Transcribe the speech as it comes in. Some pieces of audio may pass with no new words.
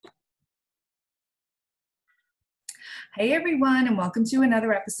Hey everyone, and welcome to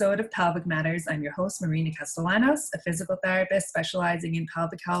another episode of Pelvic Matters. I'm your host, Marina Castellanos, a physical therapist specializing in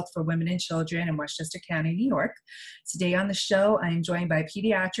pelvic health for women and children in Westchester County, New York. Today on the show, I am joined by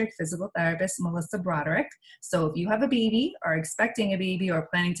pediatric physical therapist Melissa Broderick. So if you have a baby, are expecting a baby, or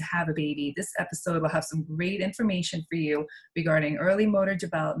planning to have a baby, this episode will have some great information for you regarding early motor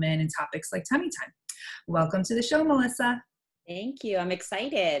development and topics like tummy time. Welcome to the show, Melissa. Thank you. I'm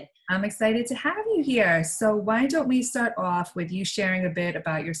excited. I'm excited to have you here. So why don't we start off with you sharing a bit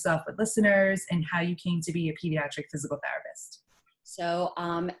about yourself with listeners and how you came to be a pediatric physical therapist? So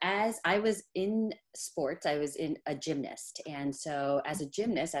as I was in sports, I was a gymnast. And so as a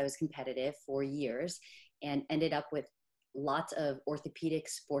gymnast, I was competitive for years and ended up with lots of orthopedic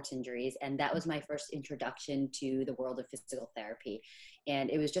sports injuries. And that was my first introduction to the world of physical therapy. And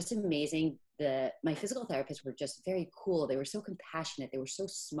it was just amazing. My physical therapists were just very cool. They were so compassionate. They were so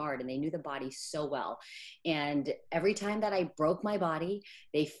smart, and they knew the body so well. And every time that I broke my body,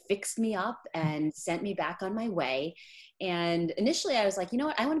 they fixed me up and sent me back on my way. And initially I was like, you know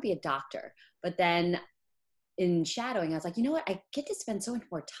what, I want to be a doctor. But then in shadowing, I was like, you know what, I get to spend so much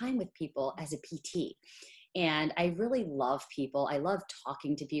more time with people as a PT. And I really love people. I love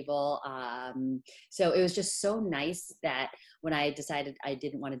talking to people. So it was just so nice that when I decided I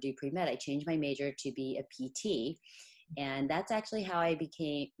didn't want to do pre-med, I changed my major to be a PT. And that's actually how I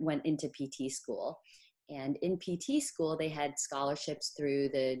went into PT school. And in PT school, they had scholarships through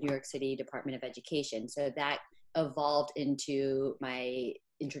the New York City Department of Education. So that evolved into my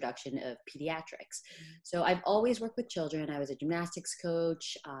introduction of pediatrics. So I've always worked with children. I was a gymnastics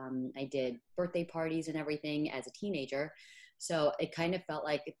coach. I did birthday parties and everything as a teenager. So it kind of felt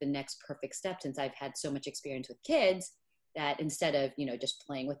like the next perfect step, since I've had so much experience with kids, that instead of, just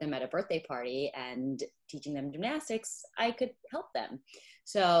playing with them at a birthday party and teaching them gymnastics, I could help them.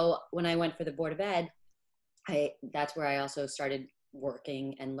 So when I went for the Board of Ed, that's where I also started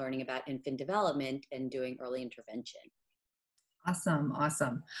working and learning about infant development and doing early intervention.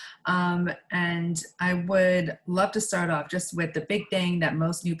 Awesome. And I would love to start off just with the big thing that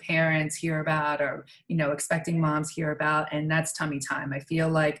most new parents hear about, or, expecting moms hear about, and that's tummy time. I feel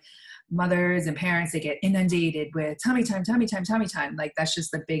like mothers and parents, they get inundated with tummy time. Like that's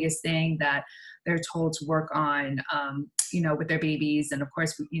just the biggest thing that they're told to work on, with their babies. And of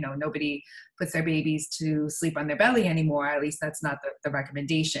course, nobody puts their babies to sleep on their belly anymore. At least that's not the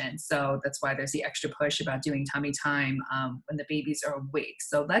recommendation. So that's why there's the extra push about doing tummy time when the babies are awake.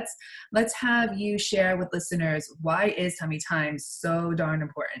 So let's have you share with listeners, why is tummy time so darn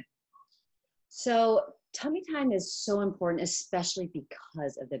important? So tummy time is so important, especially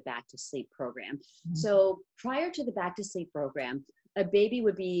because of the Back to Sleep program. Mm-hmm. So prior to the Back to Sleep program, a baby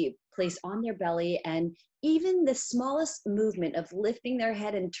would be placed on their belly, and even the smallest movement of lifting their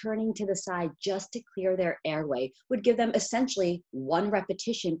head and turning to the side just to clear their airway would give them essentially one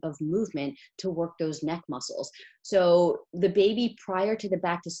repetition of movement to work those neck muscles. So the baby prior to the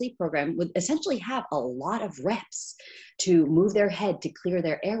Back to Sleep program would essentially have a lot of reps to move their head to clear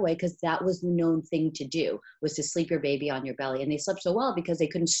their airway, because that was the known thing to do, was to sleep your baby on your belly. And they slept so well because they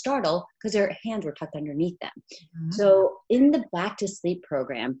couldn't startle because their hands were tucked underneath them. Mm-hmm. So in the Back to Sleep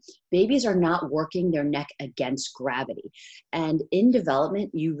program, babies are not working their neck against gravity. And in development,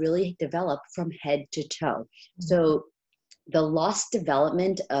 you really develop from head to toe. Mm-hmm. So the lost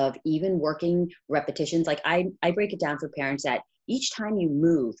development of even working repetitions, like I break it down for parents that each time you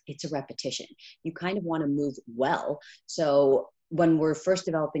move, it's a repetition. You kind of want to move well. So when we're first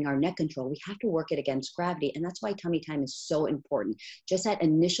developing our neck control, we have to work it against gravity. And that's why tummy time is so important. Just that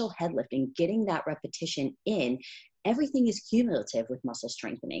initial head lifting, getting that repetition in, everything is cumulative with muscle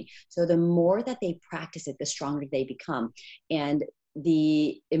strengthening. So the more that they practice it, the stronger they become. And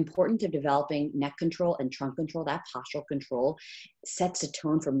the importance of developing neck control and trunk control, that postural control, sets a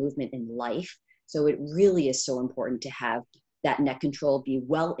tone for movement in life. So it really is so important to have that neck control be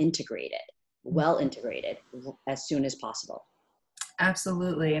well integrated as soon as possible.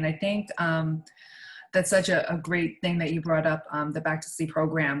 Absolutely. And I think that's such a great thing that you brought up, the Back to Sleep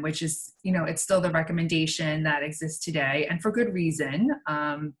program, which is, it's still the recommendation that exists today, and for good reason,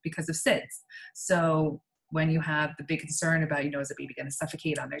 because of SIDS. So when you have the big concern about, is the baby going to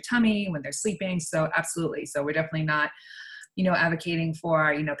suffocate on their tummy when they're sleeping? So absolutely. So we're definitely not, advocating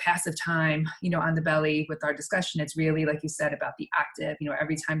for, passive time, on the belly with our discussion. It's really, like you said, about the active,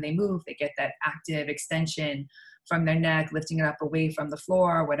 every time they move, they get that active extension from their neck, lifting it up away from the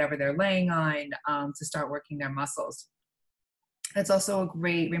floor, whatever they're laying on, to start working their muscles. It's also a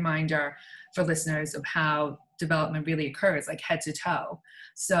great reminder for listeners of how development really occurs, like head to toe.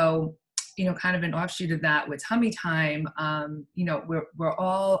 So kind of an offshoot of that with tummy time, we're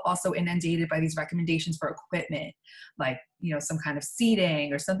all also inundated by these recommendations for equipment, like, some kind of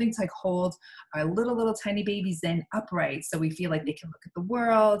seating or something to like hold our little tiny babies in upright. So we feel like they can look at the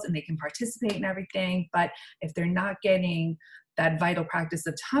world and they can participate in everything. But if they're not getting that vital practice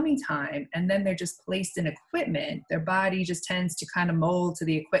of tummy time, and then they're just placed in equipment, their body just tends to kind of mold to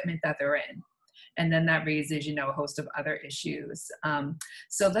the equipment that they're in. And then that raises, a host of other issues.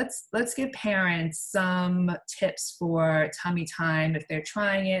 So let's give parents some tips for tummy time. If they're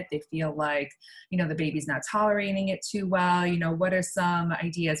trying it, they feel like, the baby's not tolerating it too well, what are some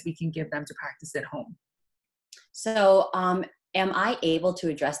ideas we can give them to practice at home? So, am I able to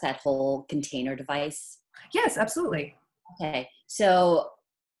address that whole container device? Yes, absolutely. Okay. So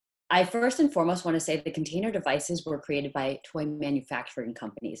I first and foremost want to say the container devices were created by toy manufacturing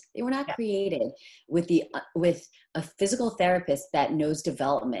companies. They were not created with with a physical therapist that knows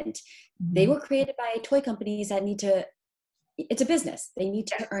development. Mm-hmm. They were created by toy companies that it's a business. They need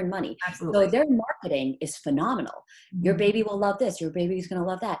to earn money. Absolutely. So their marketing is phenomenal. Mm-hmm. Your baby will love this. Your baby's going to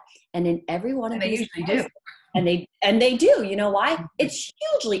love that. And in every one of these, they usually do. And they do. You know why? It's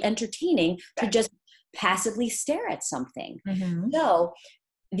hugely entertaining to just passively stare at something. Mm-hmm. So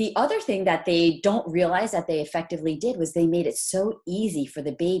the other thing that they don't realize that they effectively did was they made it so easy for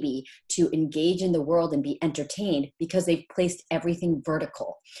the baby to engage in the world and be entertained because they've placed everything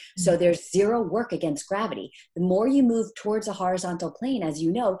vertical. Mm-hmm. So there's zero work against gravity. The more you move towards a horizontal plane, as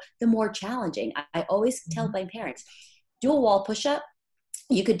you know, the more challenging. I always tell my parents, do a wall push-up.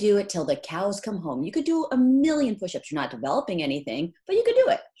 You could do it till the cows come home. You could do 1,000,000 push-ups. You're not developing anything, but you could do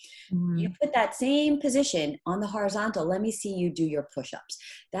it. Mm-hmm. You put that same position on the horizontal. Let me see you do your push-ups.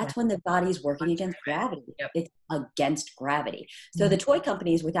 That's when the body's working against gravity. Yep. It's against gravity. So the toy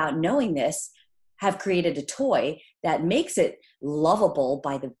companies, without knowing this, have created a toy that makes it lovable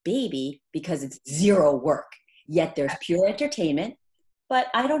by the baby because it's zero work. Yet there's pure entertainment. But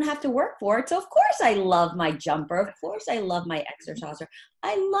I don't have to work for it. So of course I love my jumper. Of course I love my exerciser.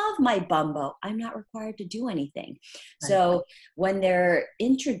 I love my Bumbo. I'm not required to do anything. Right. So when they're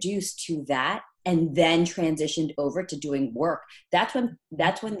introduced to that and then transitioned over to doing work, that's when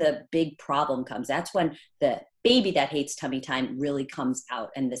the big problem comes. That's when the baby that hates tummy time really comes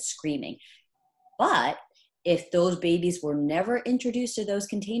out and the screaming. But if those babies were never introduced to those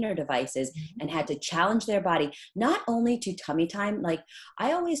container devices and had to challenge their body, not only to tummy time, like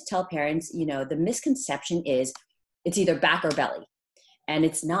I always tell parents, the misconception is it's either back or belly. And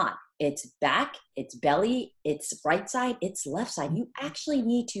it's not. It's back, it's belly, it's right side, it's left side. You actually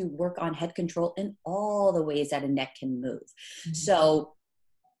need to work on head control in all the ways that a neck can move. Mm-hmm. So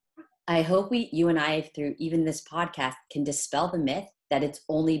I hope you and I, through even this podcast, can dispel the myth that it's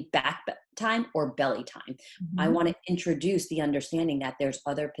only back time or belly time. Mm-hmm. I want to introduce the understanding that there's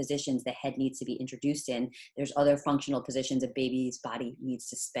other positions the head needs to be introduced in. There's other functional positions a baby's body needs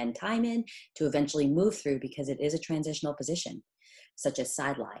to spend time in to eventually move through because it is a transitional position, such as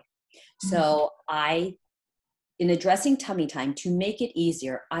side lie. Mm-hmm. So in addressing tummy time, to make it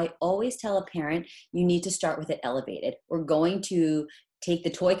easier, I always tell a parent, you need to start with it elevated. We're going to take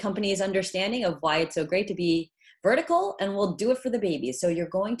the toy company's understanding of why it's so great to be vertical, and we'll do it for the babies. So you're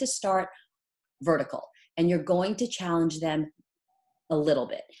going to start vertical and you're going to challenge them a little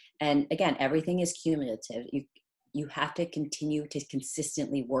bit. And again, everything is cumulative. You have to continue to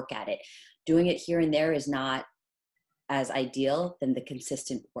consistently work at it. Doing it here and there is not as ideal than the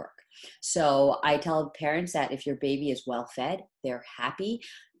consistent work. So I tell parents that if your baby is well fed, they're happy,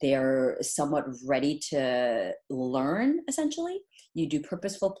 they're somewhat ready to learn, essentially. You do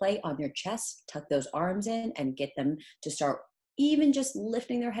purposeful play on their chest, tuck those arms in and get them to start even just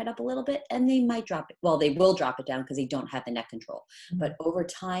lifting their head up a little bit, and they might drop it. Well, they will drop it down because they don't have the neck control. Mm-hmm. But over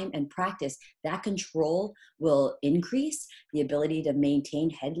time and practice, that control will increase. The ability to maintain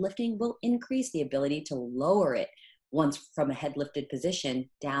head lifting will increase. The ability to lower it once from a head lifted position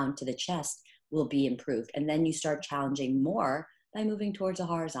down to the chest will be improved. And then you start challenging more by moving towards a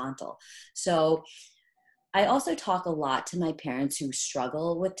horizontal. So I also talk a lot to my parents who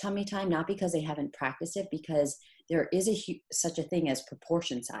struggle with tummy time, not because they haven't practiced it, because there is such a thing as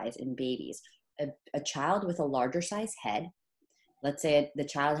proportion size in babies. A child with a larger size head, let's say the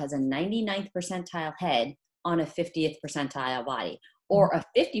child has a 99th percentile head on a 50th percentile body, or a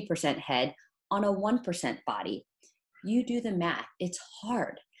 50% head on a 1% body. You do the math. It's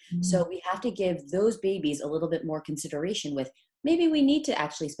hard. Mm-hmm. So we have to give those babies a little bit more consideration with, maybe we need to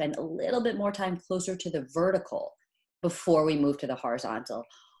actually spend a little bit more time closer to the vertical before we move to the horizontal.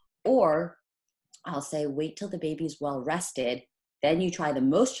 Or I'll say, wait till the baby's well rested Then you try the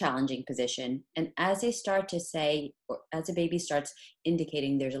most challenging position. And as they start to say, or as a baby starts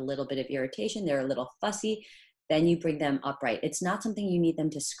indicating there's a little bit of irritation, they're a little fussy, then you bring them upright. It's not something you need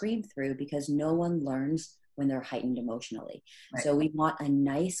them to scream through, because no one learns when they're heightened emotionally. Right. So we want a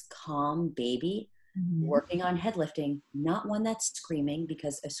nice, calm baby working on head lifting, not one that's screaming,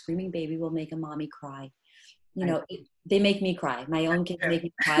 because a screaming baby will make a mommy cry. You know, they make me cry. My own kids make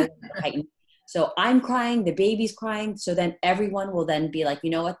me cry when they're heightened. So I'm crying, the baby's crying. So then everyone will then be like, you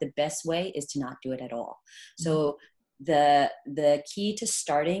know what, the best way is to not do it at all. So the key to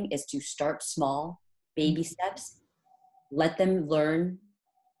starting is to start small, baby steps, let them learn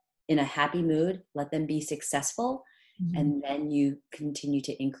in a happy mood, let them be successful, and then you continue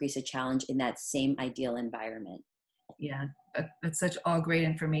to increase a challenge in that same ideal environment. Yeah, that's such all great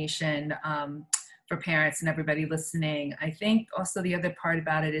information for parents and everybody listening. I think also the other part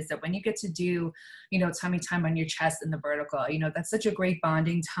about it is that when you get to do, tummy time on your chest in the vertical, that's such a great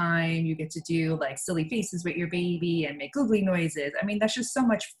bonding time. You get to do like silly faces with your baby and make googly noises. I mean, that's just so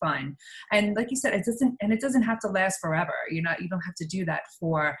much fun. And like you said, it doesn't have to last forever. You don't have to do that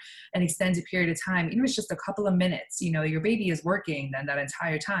for an extended period of time. Even if it's just a couple of minutes, your baby is working then that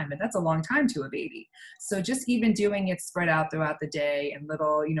entire time. And that's a long time to a baby. So just even doing it spread out throughout the day in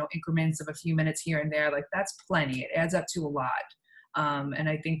little, increments of a few minutes here and there, like that's plenty. It adds up to a lot. And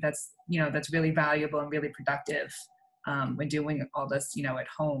I think that's really valuable and really productive when doing all this, at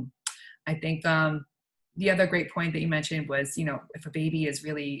home. I think the other great point that you mentioned was, if a baby is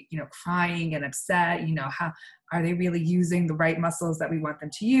really, crying and upset, how are they really using the right muscles that we want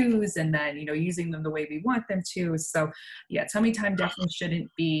them to use? And then, using them the way we want them to. So yeah, tummy time definitely shouldn't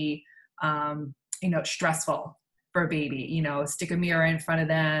be, stressful for a baby. Stick a mirror in front of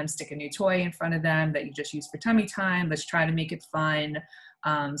them, stick a new toy in front of them that you just use for tummy time. Let's try to make it fun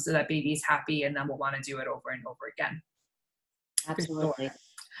so that baby's happy and then we'll want to do it over and over again. Absolutely.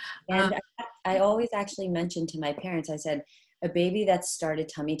 Sure. And I always actually mentioned to my parents, I said, a baby that started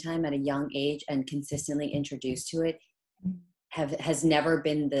tummy time at a young age and consistently introduced to it has never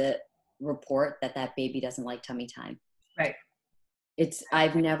been the report that baby doesn't like tummy time. Right.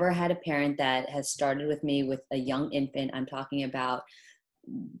 I've never had a parent that has started with me with a young infant. I'm talking about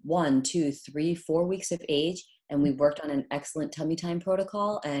 1, 2, 3, 4 weeks of age. And we worked on an excellent tummy time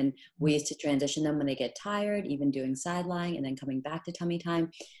protocol and ways to transition them when they get tired, even doing side lying and then coming back to tummy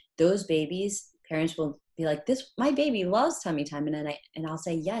time. Those babies, parents will be like, my baby loves tummy time. And I'll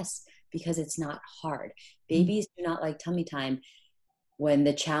say, yes, because it's not hard. Babies do not like tummy time when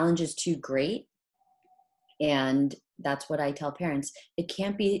the challenge is too great. And that's what I tell parents. It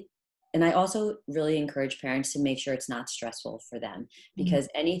can't be, and I also really encourage parents to make sure it's not stressful for them, because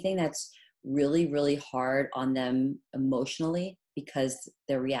anything that's really, really hard on them emotionally because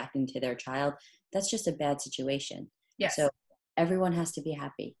they're reacting to their child, that's just a bad situation. Yes. So everyone has to be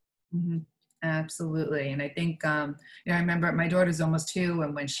happy. Mm-hmm. Absolutely. And I think, I remember my daughter's almost 2,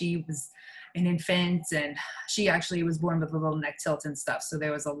 and when she was an infant, and she actually was born with a little neck tilt and stuff. So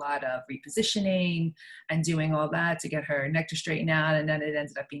there was a lot of repositioning and doing all that to get her neck to straighten out. And then it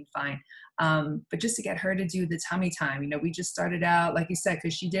ended up being fine. But just to get her to do the tummy time, we just started out, like you said,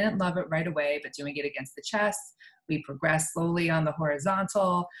 because she didn't love it right away, but doing it against the chest. We progressed slowly on the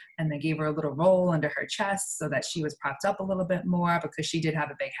horizontal and then gave her a little roll under her chest so that she was propped up a little bit more, because she did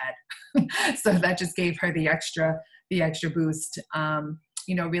have a big head. So that just gave her the extra boost,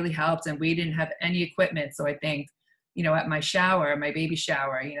 really helped. And we didn't have any equipment. So I think, at my baby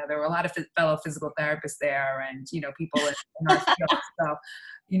shower, there were a lot of fellow physical therapists there and, people in our field. So,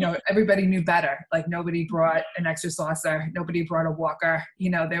 everybody knew better. Like nobody brought an extra saucer. Nobody brought a walker.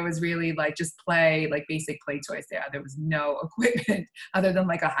 There was really like just basic play toys there. There was no equipment other than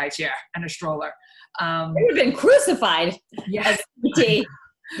like a high chair and a stroller. They would have been crucified. Yes.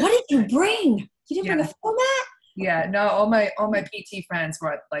 What did you bring? You didn't bring a full mat? Yeah, no, all my PT friends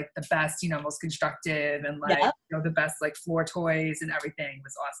brought like the best, most constructive and the best like floor toys and everything. It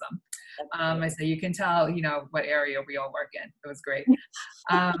was awesome. I say you can tell, what area we all work in. It was great.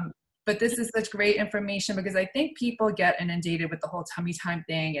 But this is such great information, because I think people get inundated with the whole tummy time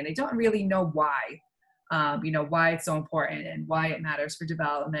thing and they don't really know why. Why it's so important and why it matters for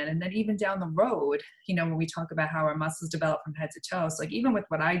development. And then even down the road, when we talk about how our muscles develop from head to toe, so like even with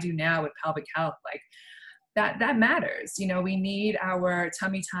what I do now with pelvic health, like that matters. We need our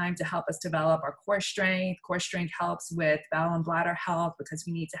tummy time to help us develop our core strength. Core strength helps with bowel and bladder health, because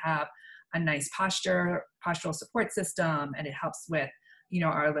we need to have a nice postural support system, and it helps with,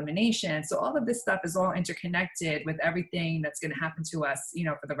 our elimination. So all of this stuff is all interconnected with everything that's going to happen to us,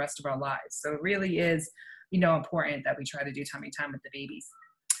 for the rest of our lives. So it really is, important that we try to do tummy time with the babies.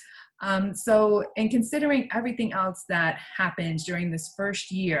 So in considering everything else that happens during this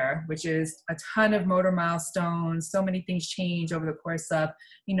first year, which is a ton of motor milestones, so many things change over the course of,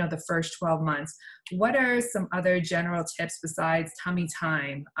 the first 12 months. What are some other general tips besides tummy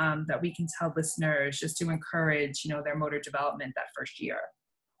time that we can tell listeners just to encourage, their motor development that first year?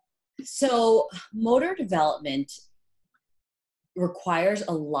 So motor development requires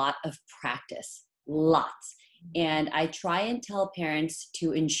a lot of practice, lots. And I try and tell parents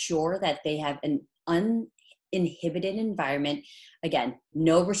to ensure that they have an uninhibited environment. Again,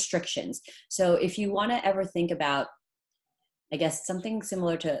 no restrictions. So if you want to ever think about, I guess, something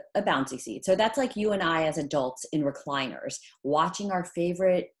similar to a bouncy seat. So that's like you and I as adults in recliners, watching our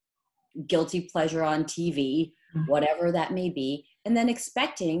favorite guilty pleasure on TV, whatever that may be, and then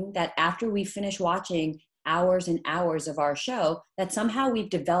expecting that after we finish watching hours and hours of our show, that somehow we've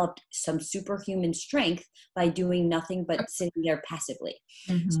developed some superhuman strength by doing nothing but sitting there passively.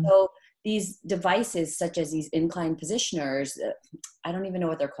 Mm-hmm. So these devices, such as these incline positioners, I don't even know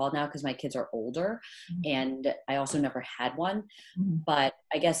what they're called now because my kids are older, and I also never had one. But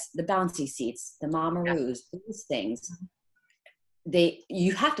I guess the bouncy seats, the Mamaroos, these things,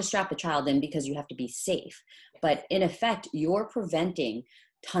 you have to strap the child in because you have to be safe. But in effect, you're preventing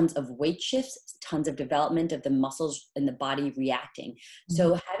tons of weight shifts, tons of development of the muscles in the body reacting.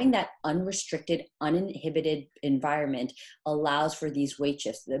 So having that unrestricted, uninhibited environment allows for these weight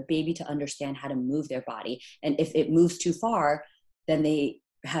shifts, the baby to understand how to move their body. And if it moves too far, then they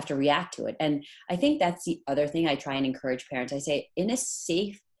have to react to it. And I think that's the other thing I try and encourage parents. I say, in a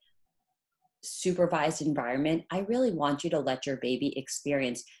safe, supervised environment, I really want you to let your baby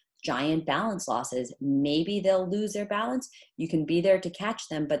experience giant balance losses. Maybe they'll lose their balance. You can be there to catch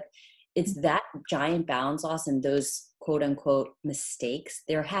them, but it's that giant balance loss and those quote unquote mistakes.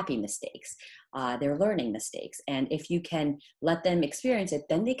 They're happy mistakes. They're learning mistakes. And if you can let them experience it,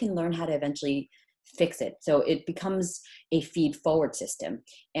 then they can learn how to eventually fix it. So it becomes a feed forward system.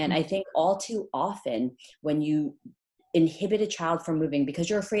 And I think all too often when you inhibit a child from moving because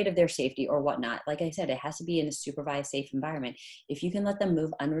you're afraid of their safety or whatnot, like I said, it has to be in a supervised, safe environment. If you can let them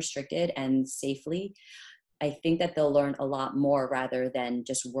move unrestricted and safely, I think that they'll learn a lot more rather than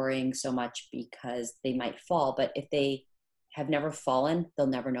just worrying so much because they might fall. But if they have never fallen, they'll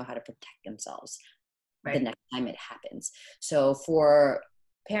never know how to protect themselves the next time it happens. So for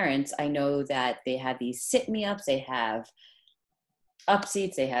parents, I know that they have these sit-me-ups, they have up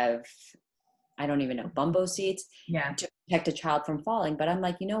seats, they have, I don't even know, bumbo seats to protect a child from falling. But I'm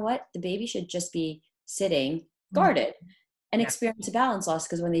like, you know what? The baby should just be sitting guarded and experience a balance loss,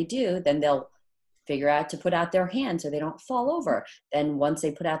 because when they do, then they'll figure out to put out their hand so they don't fall over. Then once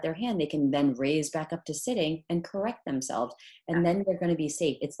they put out their hand, they can then raise back up to sitting and correct themselves. And then they're going to be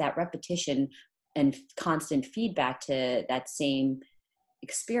safe. It's that repetition and constant feedback to that same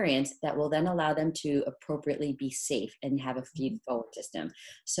experience that will then allow them to appropriately be safe and have a feed forward system.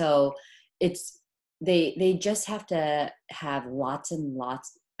 So they just have to have lots and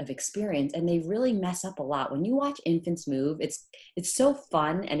lots of experience, and they really mess up a lot. When you watch infants move, it's so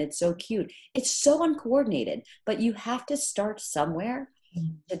fun and it's so cute. It's so uncoordinated, but you have to start somewhere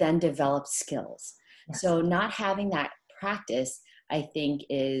to then develop skills. So not having that practice, I think,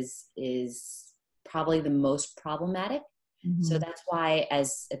 is probably the most problematic. So that's why,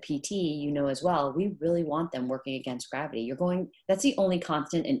 as a PT, as well, we really want them working against gravity. That's the only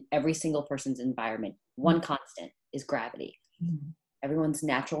constant in every single person's environment. One constant is gravity. Everyone's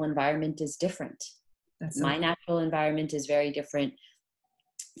natural environment is different. My natural environment is very different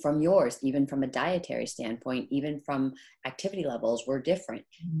from yours, even from a dietary standpoint, even from activity levels, we're different.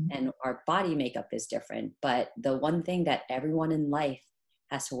 And our body makeup is different. But the one thing that everyone in life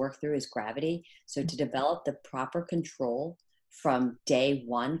has to work through is gravity. So to develop the proper control from day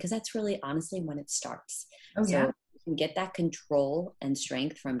one, because that's really honestly when it starts. So you can get that control and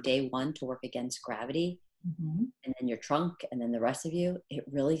strength from day one to work against gravity, and then your trunk, and then the rest of you, it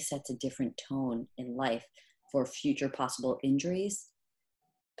really sets a different tone in life for future possible injuries,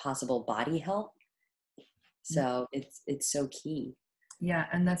 possible body health. So it's so key. Yeah,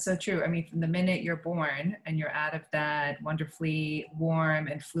 and that's so true. I mean, from the minute you're born and you're out of that wonderfully warm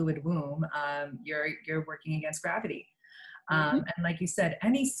and fluid womb, you're working against gravity. And like you said,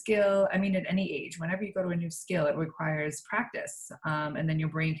 any skill, I mean, at any age, whenever you go to a new skill, it requires practice. And then your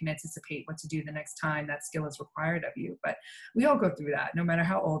brain can anticipate what to do the next time that skill is required of you. But we all go through that, no matter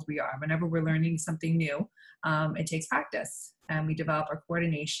how old we are. Whenever we're learning something new, it takes practice. And we develop our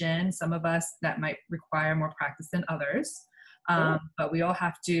coordination. Some of us, that might require more practice than others. But we all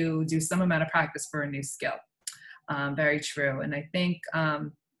have to do some amount of practice for a new skill. Very true. And I think,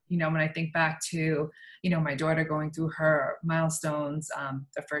 when I think back to, my daughter going through her milestones,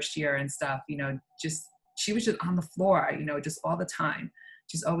 the first year and stuff, just, she was just on the floor, just all the time.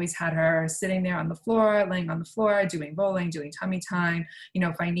 Just always had her sitting there on the floor, laying on the floor, doing rolling, doing tummy time.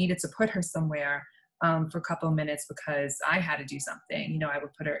 If I needed to put her somewhere for a couple of minutes because I had to do something, I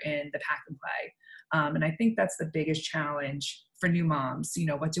would put her in the pack and play. And I think that's the biggest challenge for new moms.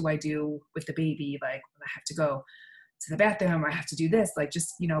 What do I do with the baby? Like when I have to go to the bathroom, I have to do this, like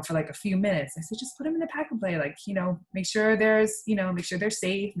just, for like a few minutes. I said, just put them in the pack and play, like, make sure make sure they're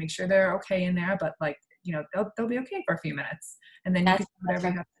safe, make sure they're okay in there. But like, they'll be okay for a few minutes. And then you can do whatever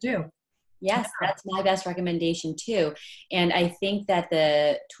you have to do. Yes, that's my best recommendation too. And I think that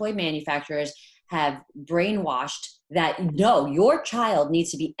the toy manufacturers have brainwashed that no, your child needs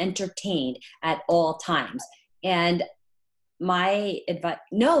to be entertained at all times. And my advice,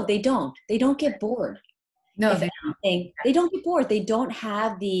 no, they don't. They don't get bored. No, If anything, they don't get bored. They don't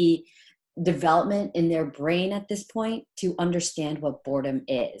have the development in their brain at this point to understand what boredom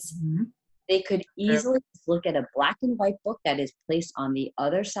is. Mm-hmm. They could easily look at a black and white book that is placed on the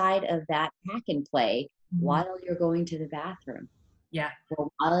other side of that pack and play while you're going to the bathroom. Yeah. Or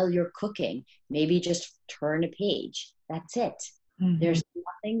while you're cooking, maybe just turn a page. That's it. There's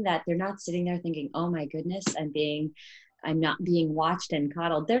nothing that they're not sitting there thinking, oh my goodness, I'm not being watched and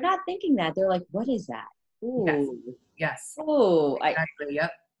coddled. They're not thinking that. They're like, what is that? Ooh. Yes. Oh, exactly.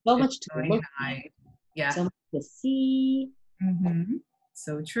 Yep. So much to look at. Yeah. So much to see.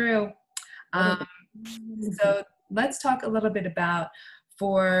 So true. So let's talk a little bit about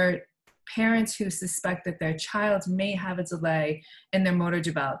for parents who suspect that their child may have a delay in their motor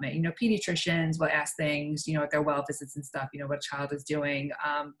development. Pediatricians will ask things, at their well visits and stuff, what a child is doing.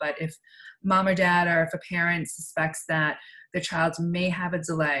 But if mom or dad or if a parent suspects that the child may have a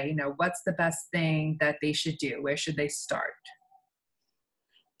delay, what's the best thing that they should do? Where should they start?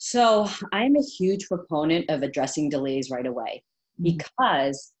 So I'm a huge proponent of addressing delays right away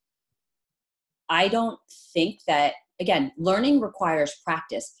because I don't think that, again, learning requires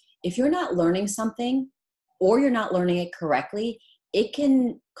practice. If you're not learning something or you're not learning it correctly, it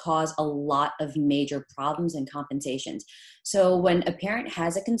can cause a lot of major problems and compensations. So when a parent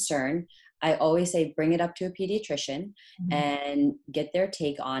has a concern, I always say bring it up to a pediatrician and get their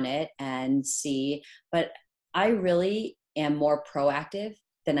take on it and see. But I really am more proactive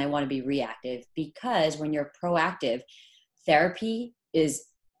than I want to be reactive, because when you're proactive, therapy is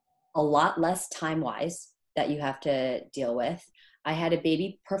a lot less time-wise that you have to deal with. I had a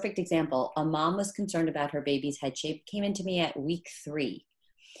baby, perfect example. A mom was concerned about her baby's head shape, came into me at week 3.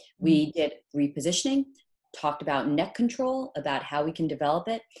 We did repositioning, talked about neck control, about how we can develop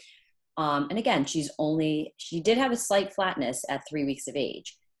it. And again, she did have a slight flatness at 3 weeks of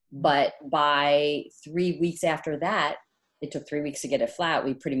age, but by 3 weeks after that, it took 3 weeks to get it flat.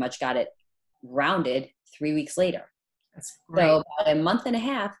 We pretty much got it rounded 3 weeks later. That's great. So about a month and a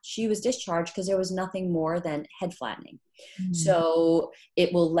half, she was discharged because there was nothing more than head flattening. So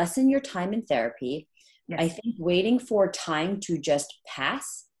it will lessen your time in therapy. Yes. I think waiting for time to just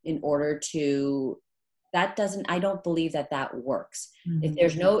pass in order to, I don't believe that works. If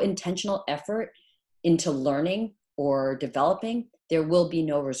there's no intentional effort into learning or developing, there will be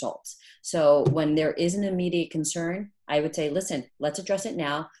no results. So when there is an immediate concern, I would say, listen, let's address it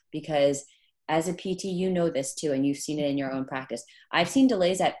now, because as a PT, you know this too, and you've seen it in your own practice. I've seen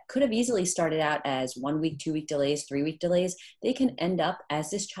delays that could have easily started out as 1 week, 2 week delays, 3 week delays. They can end up, as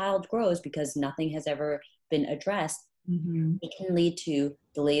this child grows, because nothing has ever been addressed, it can lead to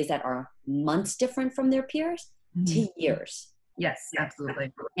delays that are months different from their peers to years. Yes,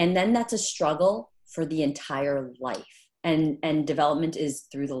 absolutely. And then that's a struggle for the entire life. And development is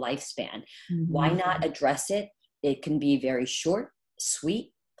through the lifespan. Why not address it? It can be very short,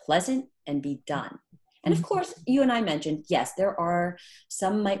 sweet, pleasant, and be done. And of course, you and I mentioned, yes, there are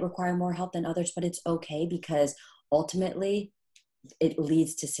some might require more help than others, but it's okay, because ultimately it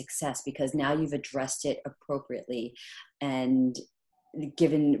leads to success, because now you've addressed it appropriately and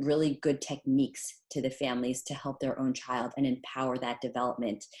given really good techniques to the families to help their own child and empower that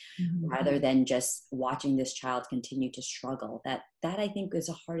development, rather than just watching this child continue to struggle. That I think is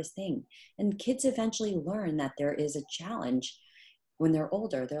the hardest thing. And kids eventually learn that there is a challenge. When they're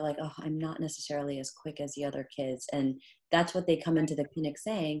older, they're like, oh, I'm not necessarily as quick as the other kids. And that's what they come into the clinic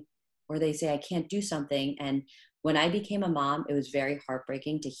saying, or they say, I can't do something. And when I became a mom, it was very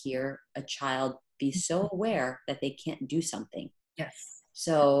heartbreaking to hear a child be so aware that they can't do something. Yes.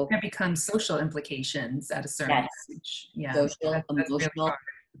 So there becomes social implications at a certain age. Yeah. Social, emotional.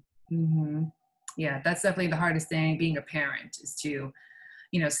 Really yeah, that's definitely the hardest thing, being a parent, is to,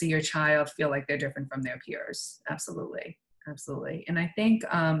 see your child feel like they're different from their peers. Absolutely. Absolutely. And I think,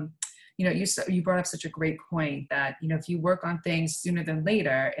 you brought up such a great point that, if you work on things sooner than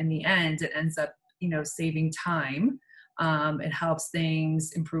later, in the end, it ends up, saving time. It helps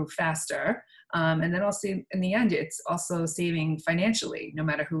things improve faster. And then also in the end, it's also saving financially, no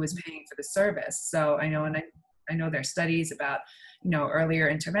matter who is paying for the service. So I know, and I know there are studies about, earlier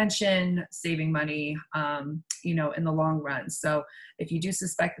intervention, saving money, in the long run. So if you do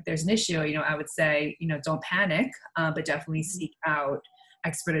suspect that there's an issue, I would say, don't panic, but definitely seek out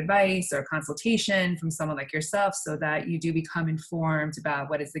expert advice or consultation from someone like yourself so that you do become informed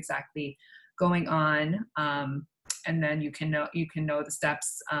about what is exactly going on. And then you can know the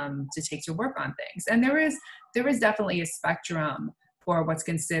steps to take to work on things. And there is definitely a spectrum for what's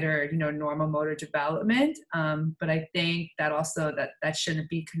considered, normal motor development. But I think that also that shouldn't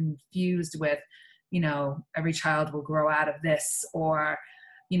be confused with, every child will grow out of this, or,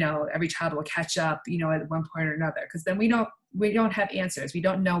 every child will catch up, at one point or another. Because then we don't have answers. We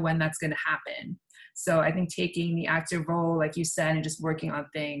don't know when that's going to happen. So I think taking the active role, like you said, and just working on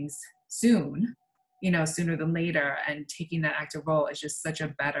things soon, sooner than later, and taking that active role is just such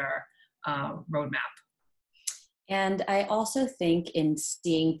a better roadmap. And I also think in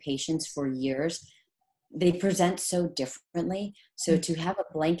seeing patients for years, they present so differently. So to have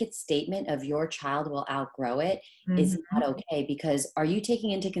a blanket statement of your child will outgrow it is not okay, because are you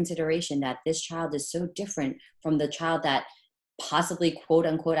taking into consideration that this child is so different from the child that possibly quote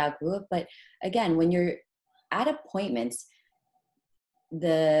unquote outgrew it? But again, when you're at appointments,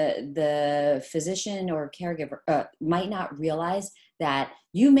 the physician or caregiver might not realize that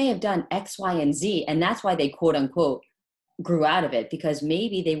you may have done X, Y, and Z, and that's why they quote unquote grew out of it, because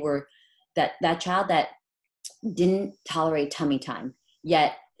maybe they were that child that didn't tolerate tummy time,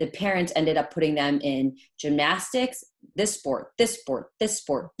 yet the parents ended up putting them in gymnastics, this sport, this sport, this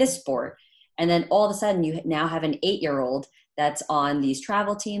sport, this sport, and then all of a sudden you now have an 8-year-old that's on these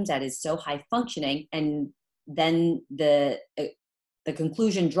travel teams that is so high functioning, and then the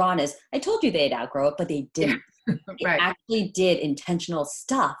conclusion drawn is, I told you they'd outgrow it, but they didn't. They Right. actually did intentional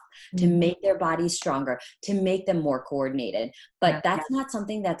stuff to make their bodies stronger, to make them more coordinated. But that's not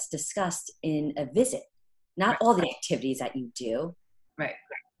something that's discussed in a visit. Not all the activities that you do. Right.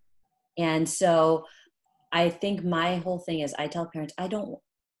 And so I think my whole thing is, I tell parents,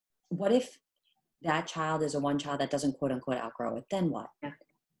 what if that child is a one child that doesn't quote unquote outgrow it? Then what? Yeah.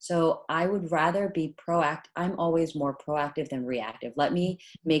 So I would rather be proactive. I'm always more proactive than reactive. Let me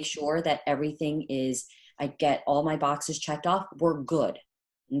make sure that everything is, I get all my boxes checked off. We're good.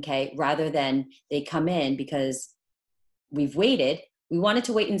 Okay. Rather than they come in because we've waited. We wanted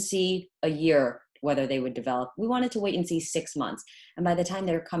to wait and see a year whether they would develop. We wanted to wait and see 6 months. And by the time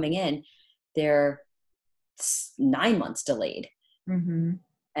they're coming in, they're 9 months delayed. Mm-hmm.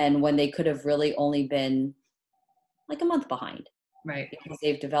 And when they could have really only been like a month behind. Right. Because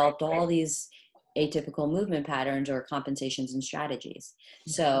they've developed all these atypical movement patterns or compensations and strategies.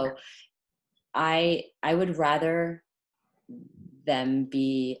 So I would rather them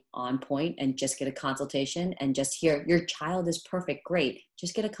be on point and just get a consultation and just hear your child is perfect. Great.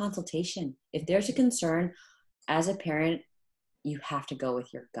 Just get a consultation. If there's a concern as a parent, you have to go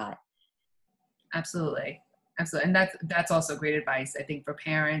with your gut. Absolutely. Absolutely. And that's also great advice, I think, for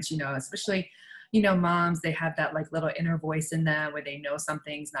parents, especially, moms, they have that like little inner voice in them where they know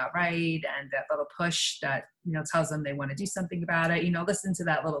something's not right, and that little push that, tells them they want to do something about it. Listen to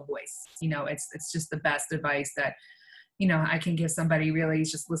that little voice. It's just the best advice that, I can give somebody. Really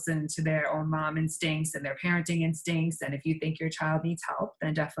just listen to their own mom instincts and their parenting instincts. And if you think your child needs help,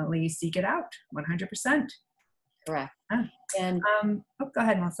 then definitely seek it out 100%. Correct. And go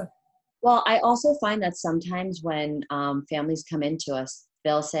ahead, Melissa. Well, I also find that sometimes when families come into us,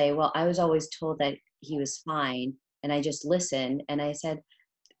 they'll say, well, I was always told that he was fine, and I just listened. And I said,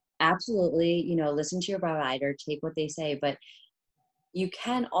 absolutely, listen to your provider, take what they say, but you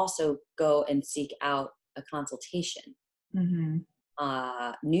can also go and seek out a consultation.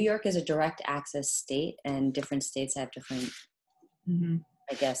 Mm-hmm. New York is a direct access state, and different states have different,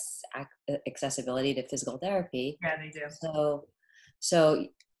 I guess, accessibility to physical therapy. Yeah, they do. So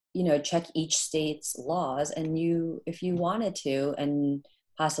check each state's laws, and if you wanted to, and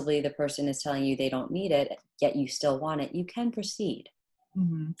possibly the person is telling you they don't need it, yet you still want it, you can proceed.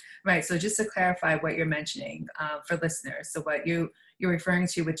 Mm-hmm. Right. So just to clarify what you're mentioning for listeners. So what you you're referring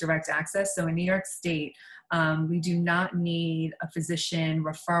to with direct access. So in New York State, we do not need a physician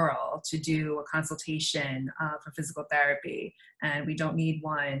referral to do a consultation for physical therapy. And we don't need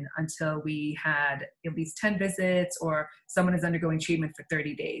one until we had at least 10 visits or someone is undergoing treatment for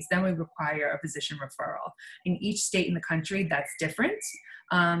 30 days. Then we require a physician referral. In each state in the country, that's different.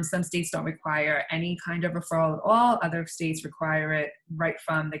 Some states don't require any kind of referral at all. Other states require it right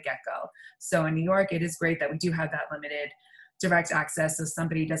from the get-go. So in New York, it is great that we do have that limited direct access, so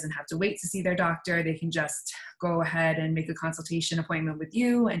somebody doesn't have to wait to see their doctor. They can just go ahead and make a consultation appointment with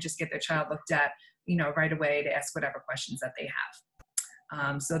you and just get their child looked at, right away to ask whatever questions that they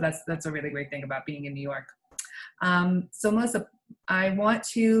have. So that's a really great thing about being in New York. So Melissa, I want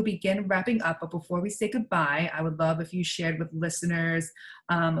to begin wrapping up, but before we say goodbye, I would love if you shared with listeners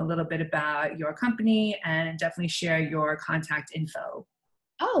a little bit about your company and definitely share your contact info.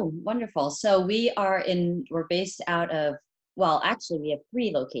 Oh, wonderful. So we're based out of, well, actually we have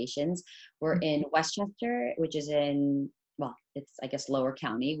 3 locations. We're in Westchester, which is it's, I guess, Lower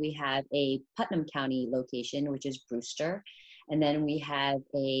County. We have a Putnam County location, which is Brewster. And then we have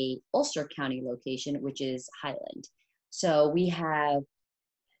a Ulster County location, which is Highland. So we have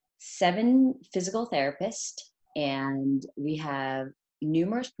 7 physical therapists, and we have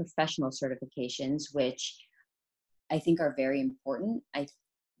numerous professional certifications, which I think are very important.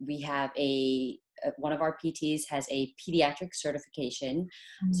 We have one of our PTs has a pediatric certification.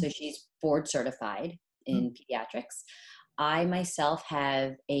 Mm-hmm. So she's board certified in pediatrics. I myself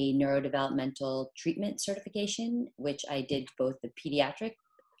have a neurodevelopmental treatment certification, which I did both the pediatric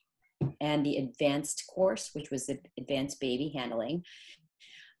and the advanced course, which was the advanced baby handling.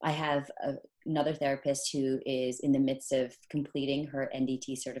 I have another therapist who is in the midst of completing her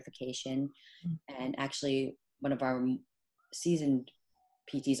NDT certification. And actually one of our seasoned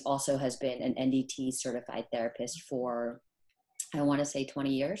PTs also has been an NDT certified therapist for, I want to say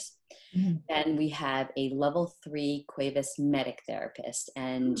 20 years. Mm-hmm. And we have a level 3 Cuevas medic therapist,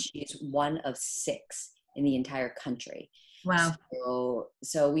 and she's one of 6 in the entire country. Wow.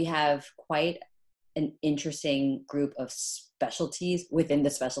 So we have quite an interesting group of specialties within the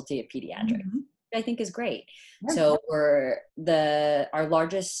specialty of pediatrics. Mm-hmm. I think is great. Yeah. So our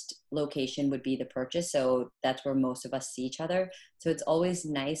largest location would be the Purchase. So that's where most of us see each other. So it's always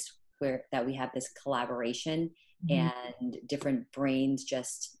nice that we have this collaboration and different brains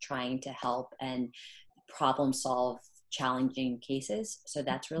just trying to help and problem solve challenging cases. So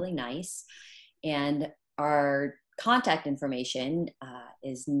that's really nice. And our contact information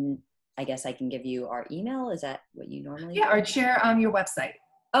is, I guess I can give you our email. Is that what you normally do? Yeah, or share your website.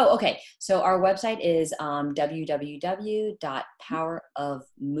 Oh, okay. So our website is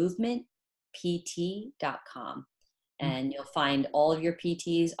www.powerofmovementpt.com. And you'll find all of your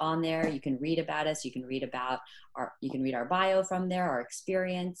PTs on there. You can read about us. You can read our bio from there, our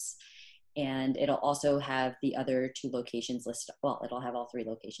experience. And it'll also have the other 2 locations listed. Well, it'll have all 3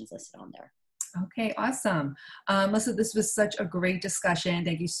 locations listed on there. Okay, awesome. Melissa, this was such a great discussion.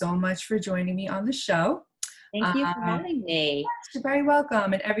 Thank you so much for joining me on the show. Thank you for having me. You're very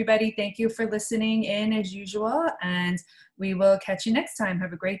welcome. And everybody, thank you for listening in as usual. And we will catch you next time.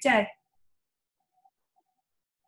 Have a great day.